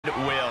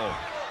Will.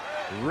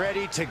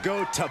 Ready to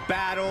go to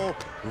battle,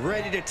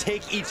 ready to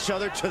take each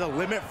other to the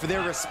limit for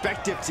their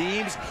respective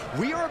teams.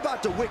 We are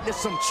about to witness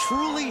some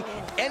truly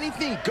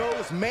anything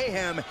goes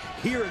mayhem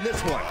here in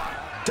this one.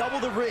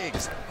 Double the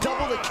rings,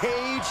 double the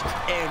cage,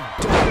 and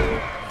double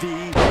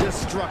the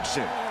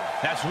destruction.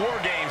 That's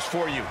WarGames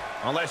for you.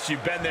 Unless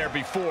you've been there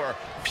before,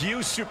 few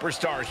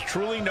superstars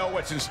truly know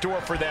what's in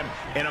store for them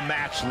in a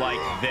match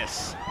like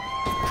this.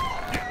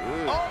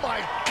 Oh my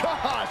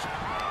gosh!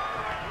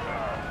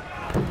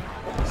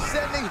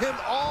 Sending him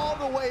all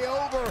the way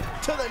over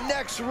to the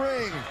next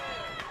ring.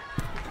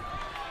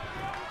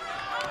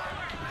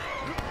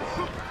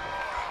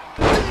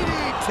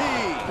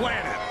 DDT!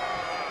 Planted.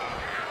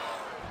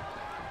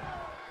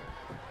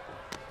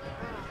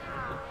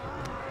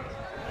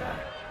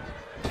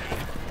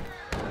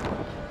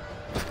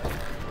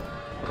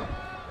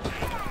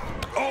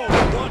 Oh,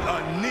 what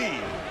a knee!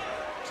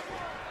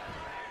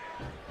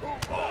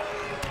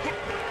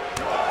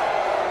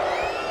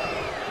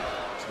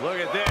 Look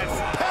at this.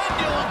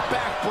 Pendulum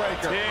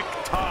backbreaker.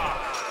 Tick-tock.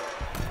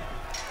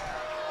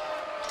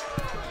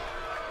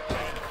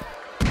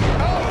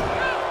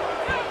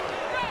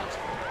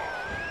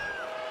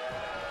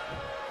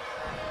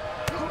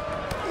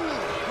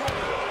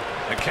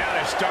 The count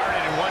has started,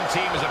 and one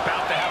team is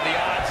about to have the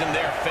odds in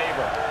their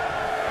favor.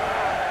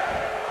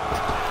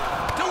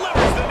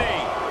 Delivers the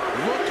knee.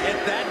 Look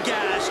at that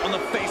gash on the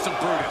face of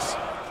Brutus.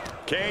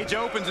 Cage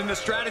opens, and the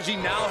strategy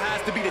now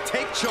has to be to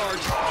take charge,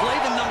 play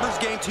the numbers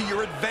game to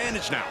your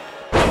advantage now.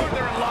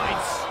 Northern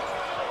Lights.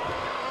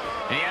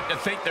 And you have to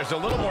think there's a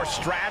little more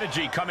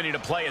strategy coming into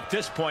play at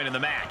this point in the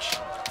match.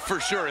 For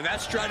sure, and that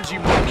strategy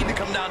might need to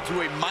come down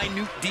to a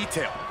minute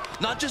detail.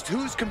 Not just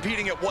who's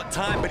competing at what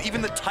time, but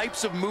even the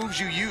types of moves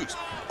you use.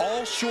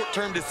 All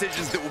short-term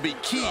decisions that will be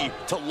key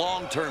to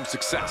long-term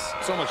success.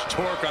 So much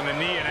torque on the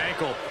knee and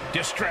ankle.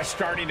 Distress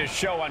starting to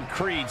show on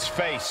Creed's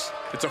face.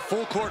 It's a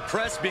full-court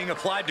press being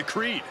applied to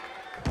Creed.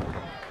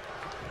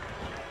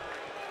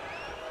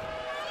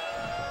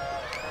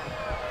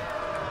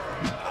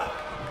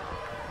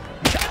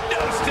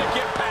 Kendo-stick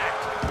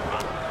impact.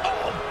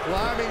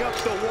 Climbing up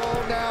the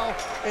wall now,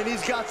 and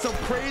he's got some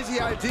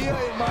crazy idea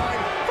in mind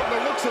from the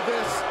looks of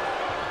this.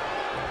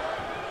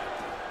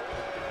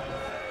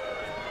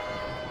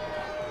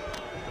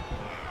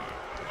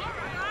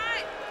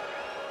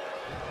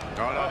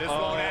 Oh, no, this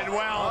won't end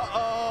well.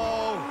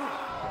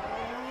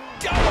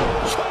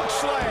 Double choke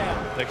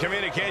slam. The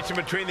communication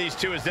between these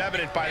two is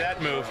evident by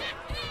that move.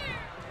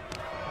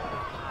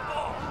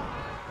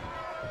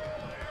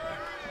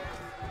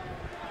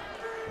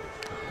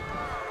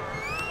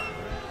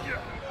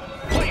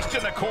 Placed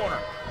in the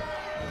corner.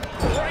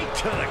 Right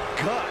to the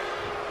gut.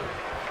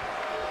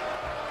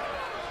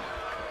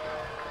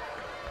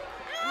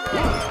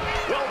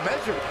 Well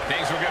measured.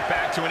 Things will get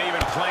back to an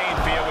even playing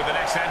field with the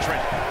next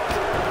entrant.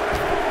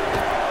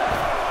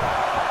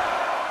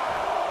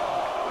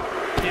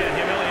 Yeah,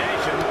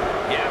 humiliation.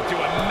 You have to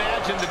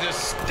imagine the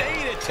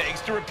disdain it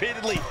takes to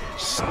repeatedly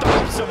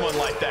stop someone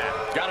like that.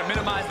 Got to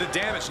minimize the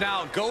damage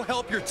now. Go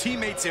help your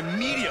teammates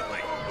immediately.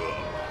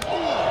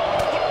 Golly,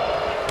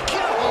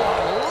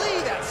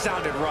 that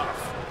sounded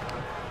rough.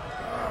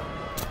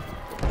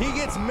 He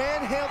gets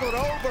manhandled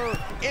over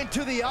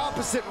into the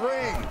opposite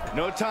ring.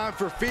 No time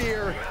for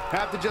fear.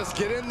 Have to just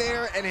get in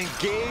there and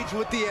engage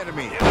with the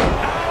enemy.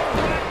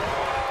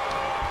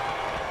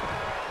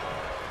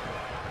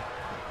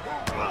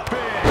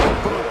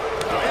 Big boot.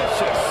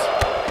 Vicious.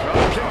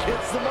 Drop kick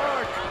hits the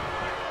mark.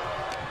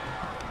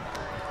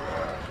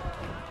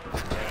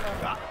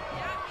 Snap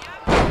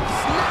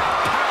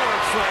power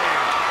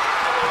slam.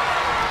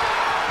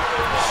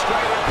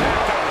 Straight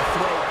impact on the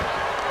throat.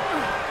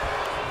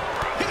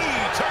 He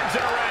turns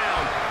it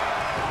around.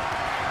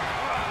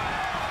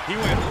 He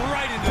went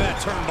right into that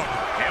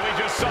turnbuckle. And we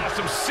just saw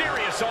some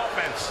serious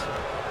offense.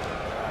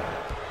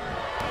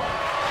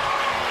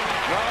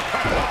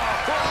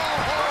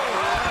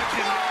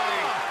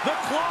 The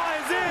claw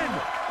is in.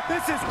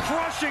 This is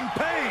crushing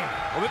pain.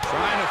 Well, they're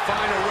trying to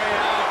find a way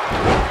out.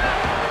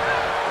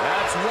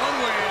 That's one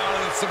way out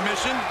of the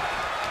submission.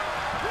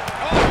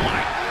 Oh,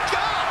 my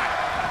God!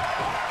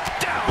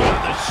 Down on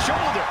the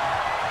shoulder.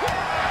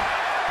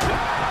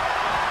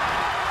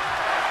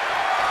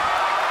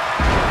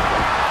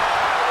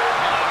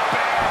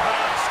 Bear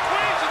hug,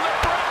 squeezing the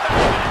breath out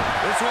of it.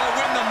 This won't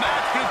win the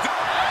match, but it's...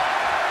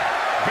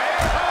 Bear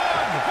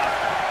hug.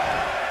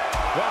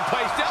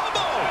 Well-placed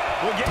elbow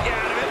will get you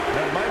out of it.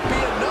 That might be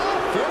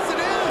enough. Yes,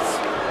 it is.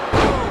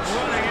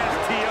 running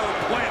STO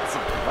plants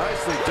him.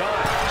 Nicely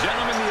done.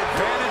 Gentlemen, the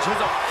advantage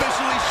has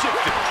officially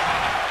shifted.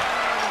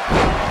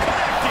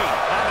 Connecting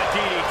on the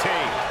DDT.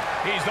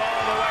 He's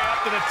all the way up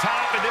to the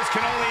top, and this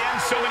can only end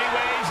so many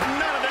ways.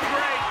 None of them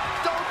great.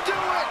 Don't do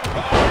it.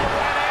 Oh,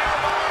 an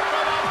elbow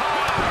from up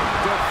high.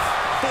 The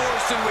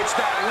force in which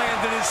that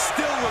landed is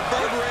still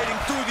reverberating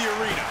through the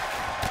arena.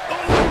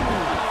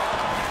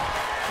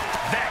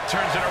 That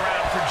turns it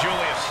around for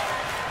Julius.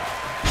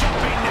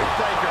 Jumping neck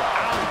breaker.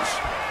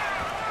 Ouch.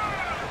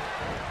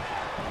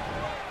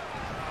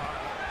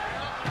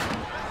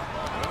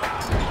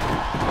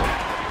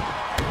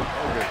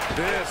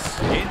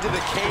 into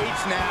the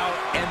cage now,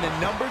 and the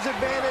numbers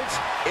advantage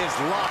is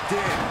locked in.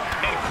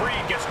 And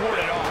Creed gets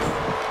warded off.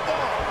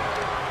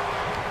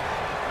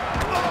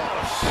 Oh,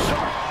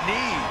 sharp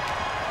knee.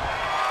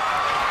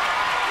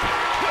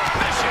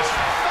 Vicious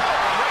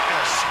fall right in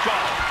the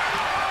skull.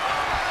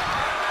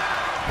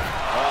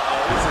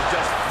 Uh-oh, this is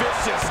just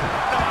vicious.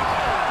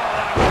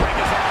 That ring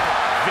is all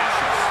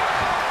vicious.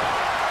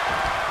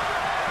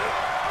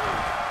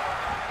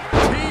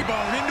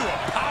 T-bone into a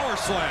power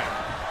slam.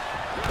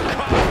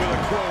 Caught with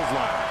a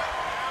clothesline.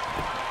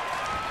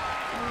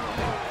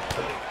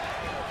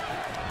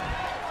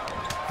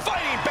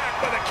 Fighting back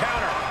with a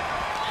counter.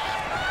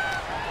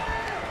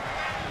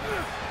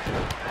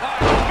 I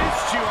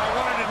missed you. I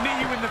wanted to knee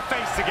you in the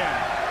face again.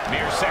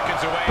 Mere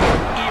seconds away,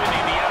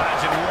 evening the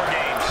odds in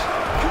WarGames.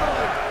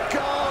 Good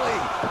golly.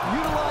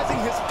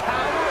 Utilizing his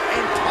power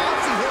and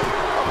tossing him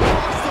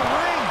across the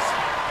rings.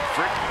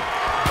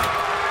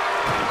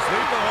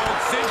 Sleeper hold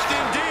cinched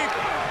in deep.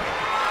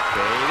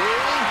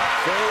 Fading,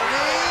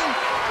 fading.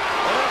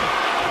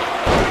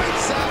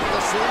 Breaks out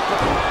the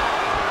sleeper.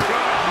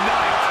 Good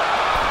night.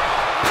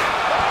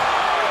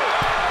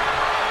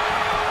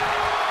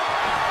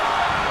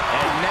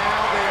 And now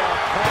they are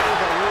part of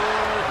the war,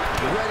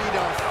 ready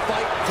to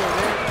fight for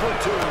their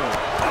platoon.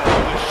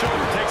 The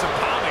shoulder takes a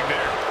pounding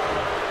there.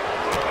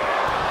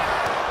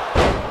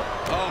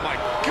 Oh, my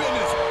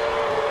goodness.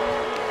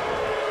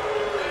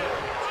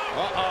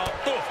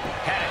 Oof.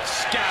 Had it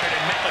scouted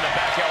and met with a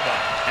back elbow.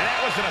 And that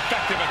was an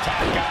effective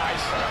attack,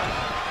 guys.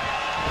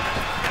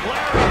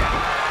 Lariat.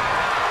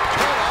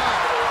 Come on,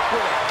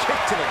 with a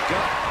kick to the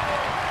gut.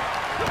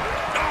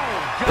 Oh,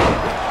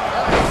 God.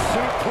 Nice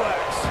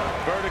suplex.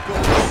 Vertical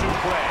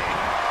suplex.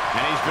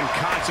 And he's been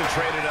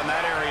concentrated on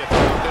that area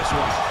throughout this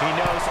one. He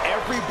knows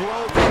every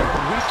blow there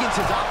weakens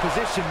his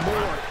opposition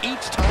more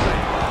each time.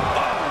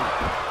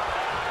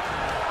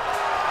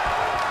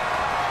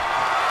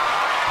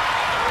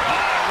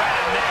 Right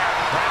in there.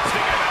 Perhaps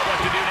thinking about what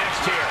to do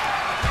next here.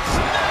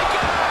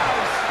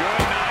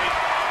 Good night.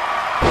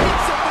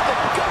 Hits him with a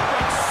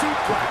gut-wrench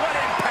suplex. What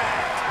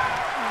impact!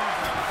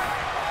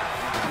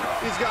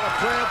 He's got a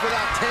plan for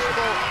that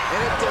table, and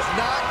it does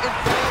not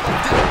involve a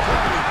dinner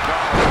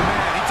party.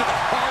 Man, he took a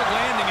hard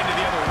landing into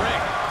the other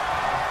ring.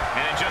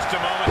 And in just a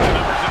moment, the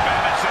numbers of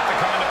damage set to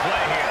come into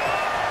play here.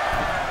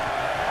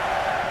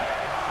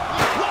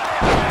 What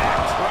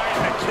impact! Right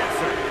in the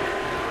kisser.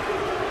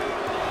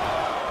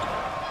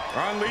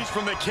 Unleashed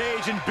from the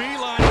cage and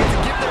beeline to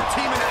give their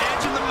team an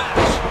edge in the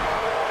match.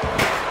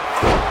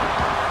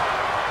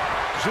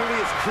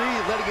 Julius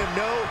Creed letting him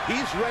know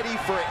he's ready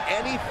for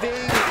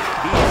anything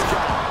he's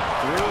got.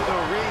 Through the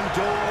ring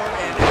door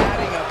and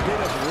adding a bit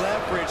of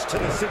leverage to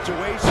the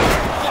situation.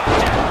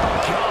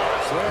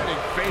 Gosh, landing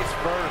face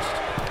first.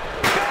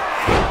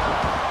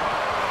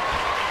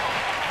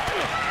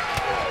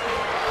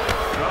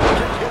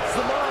 Hits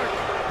the mark.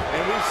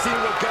 And we've seen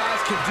what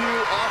guys can do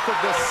off of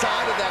the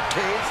side of that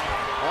cage.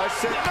 I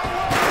said no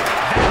way.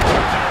 That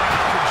turns it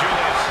around for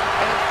Julius.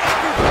 And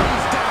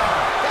everybody's down.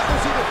 That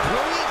was either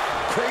brilliant,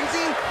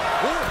 crazy,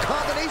 or a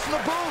combination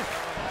of both.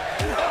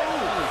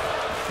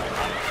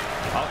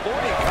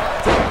 Avoiding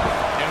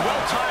contact. And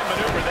well-timed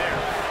maneuver there.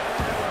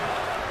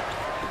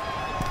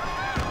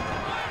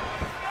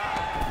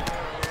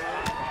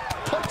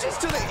 Punches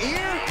to the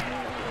ear?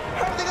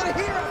 How are they going to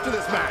hear after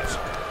this match?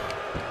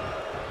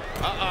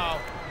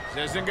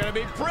 This isn't going to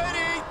be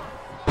pretty.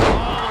 All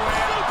the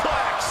way up.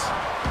 Suplex.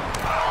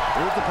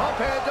 Here's the pump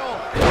handle.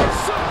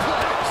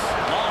 Suplex.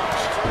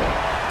 Launched.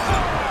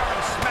 Arm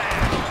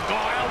smash.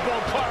 Oh, elbow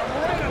caught him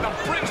right on the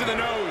bridge of the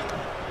nose.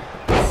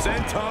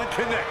 Senton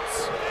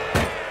connects.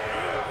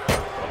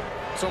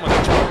 So much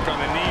torque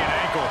on the knee and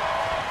ankle.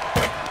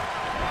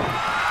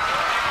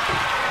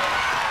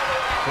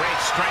 Great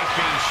strength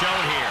being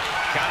shown here.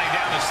 Counting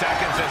down the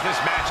seconds as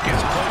this match gets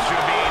closer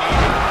to being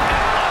even.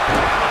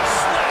 And a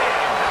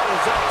slam. That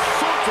was all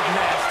sorts of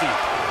nasty.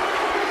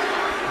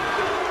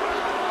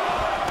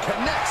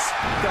 Connects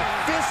the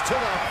fist to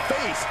the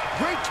face.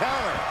 Great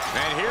counter.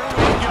 And here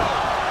we go.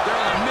 They're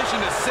on a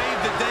mission to save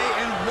the day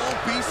and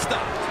won't be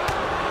stopped.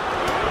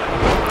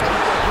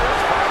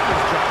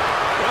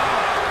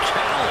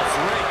 Callous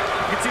ring.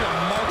 You can see the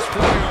marks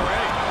forming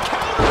already.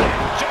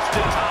 Countered just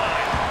in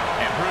time.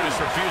 And Brutus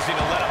refusing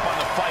to let up on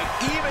the fight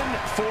even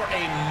for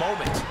a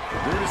moment.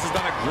 Brutus has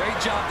done a great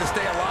job to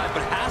stay alive,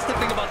 but has to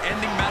think about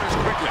ending matters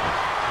quickly.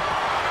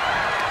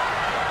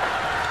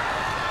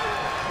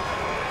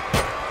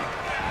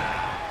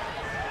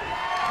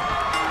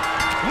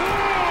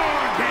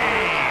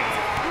 WarGames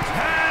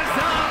has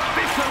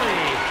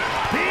officially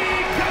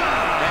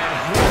begun. And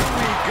here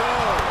we go.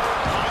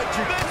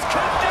 This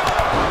could do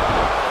it.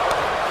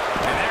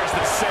 And there's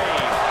the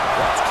save.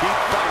 Let's keep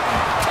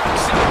fighting.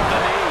 Tucks out the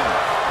knee.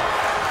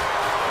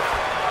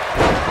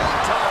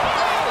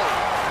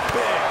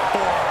 Big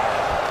boy.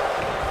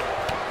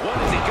 What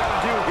is he gonna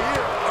do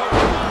here? Oh,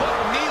 what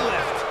a knee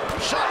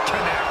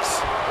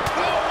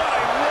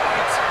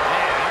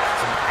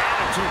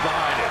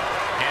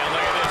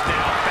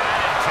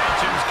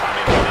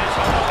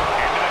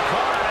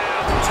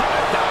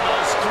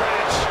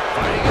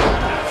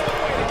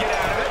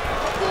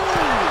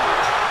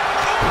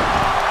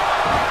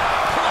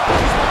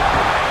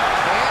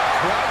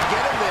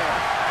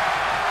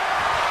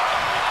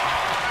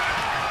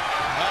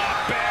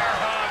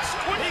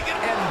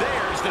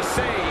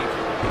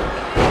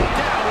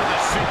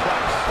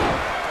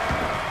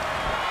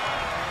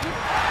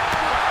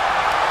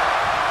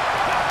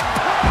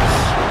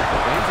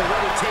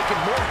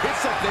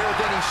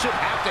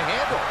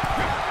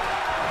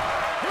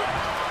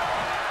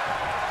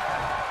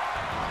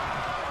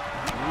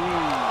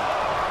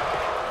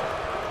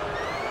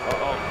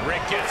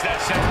gets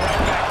that sent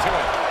right back to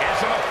him. And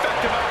some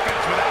effective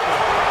offense with that one.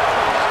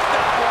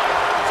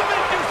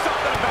 Somebody do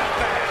something about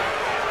that.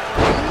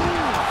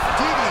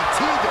 DDT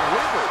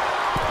delivered.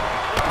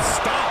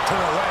 Stop to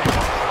the leg.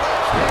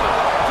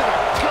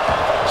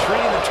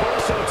 Treating the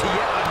torso to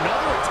yet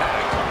another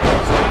attack.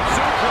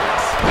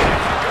 Suplex.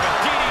 And a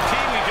DDT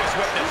we just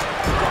witnessed.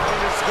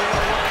 Going to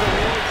scale up the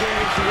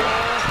WarGames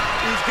wall.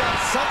 He's got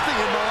something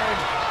in mind.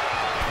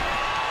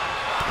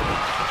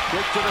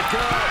 Kick to the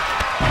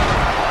gut.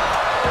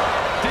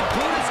 Did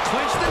Brutus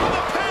clinch them with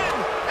a pin?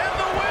 And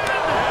the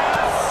win!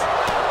 Yes!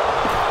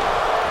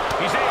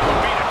 He's able to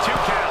beat a 2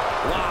 count.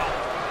 Wow.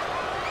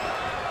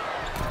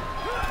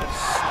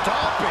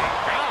 Stomping.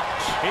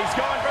 Ouch. He's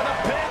going for the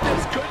pin.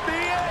 This could be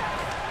it.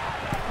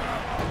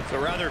 It's a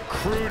rather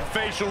crude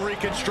facial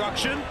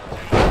reconstruction.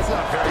 That's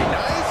not very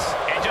nice.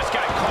 And just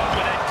got caught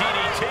with that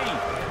DDT.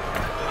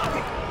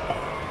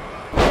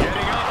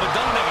 Getting up, but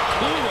doesn't have a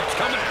clue what's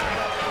coming.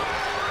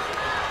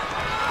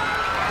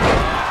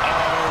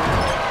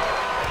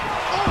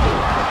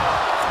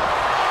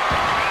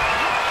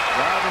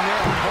 Driving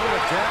there, hold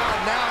it down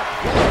now.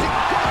 Let's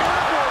go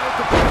airborne with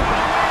the win.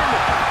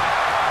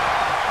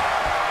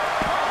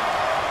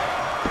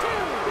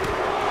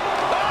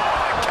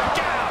 Kick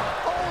out.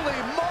 Holy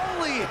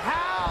moly,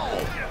 how?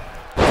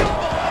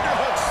 Double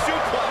underhook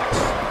suplex.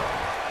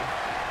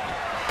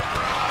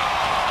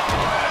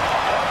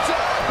 What's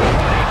up?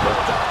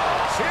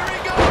 Bulldogs. Here he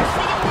goes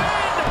for the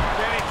win!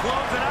 Can he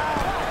close it out?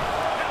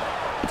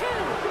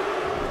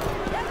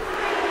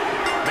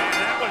 Man,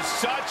 that was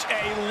such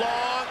a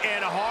long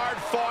and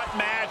hard-fought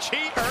match.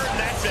 He earned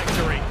that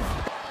victory.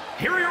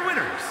 Here are your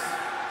winners,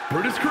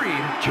 Brutus Creed,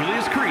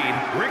 Julius Creed,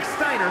 Rick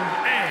Steiner,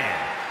 and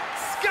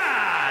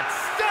Scott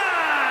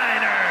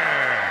Steiner.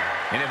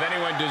 And if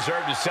anyone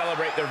deserved to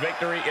celebrate their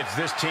victory, it's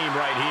this team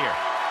right here.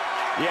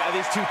 Yeah,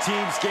 these two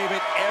teams gave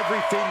it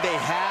everything they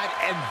had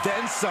and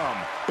then some.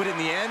 But in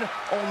the end,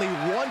 only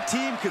one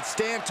team could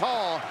stand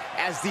tall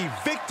as the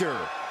victor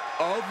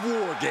of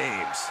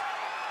WarGames.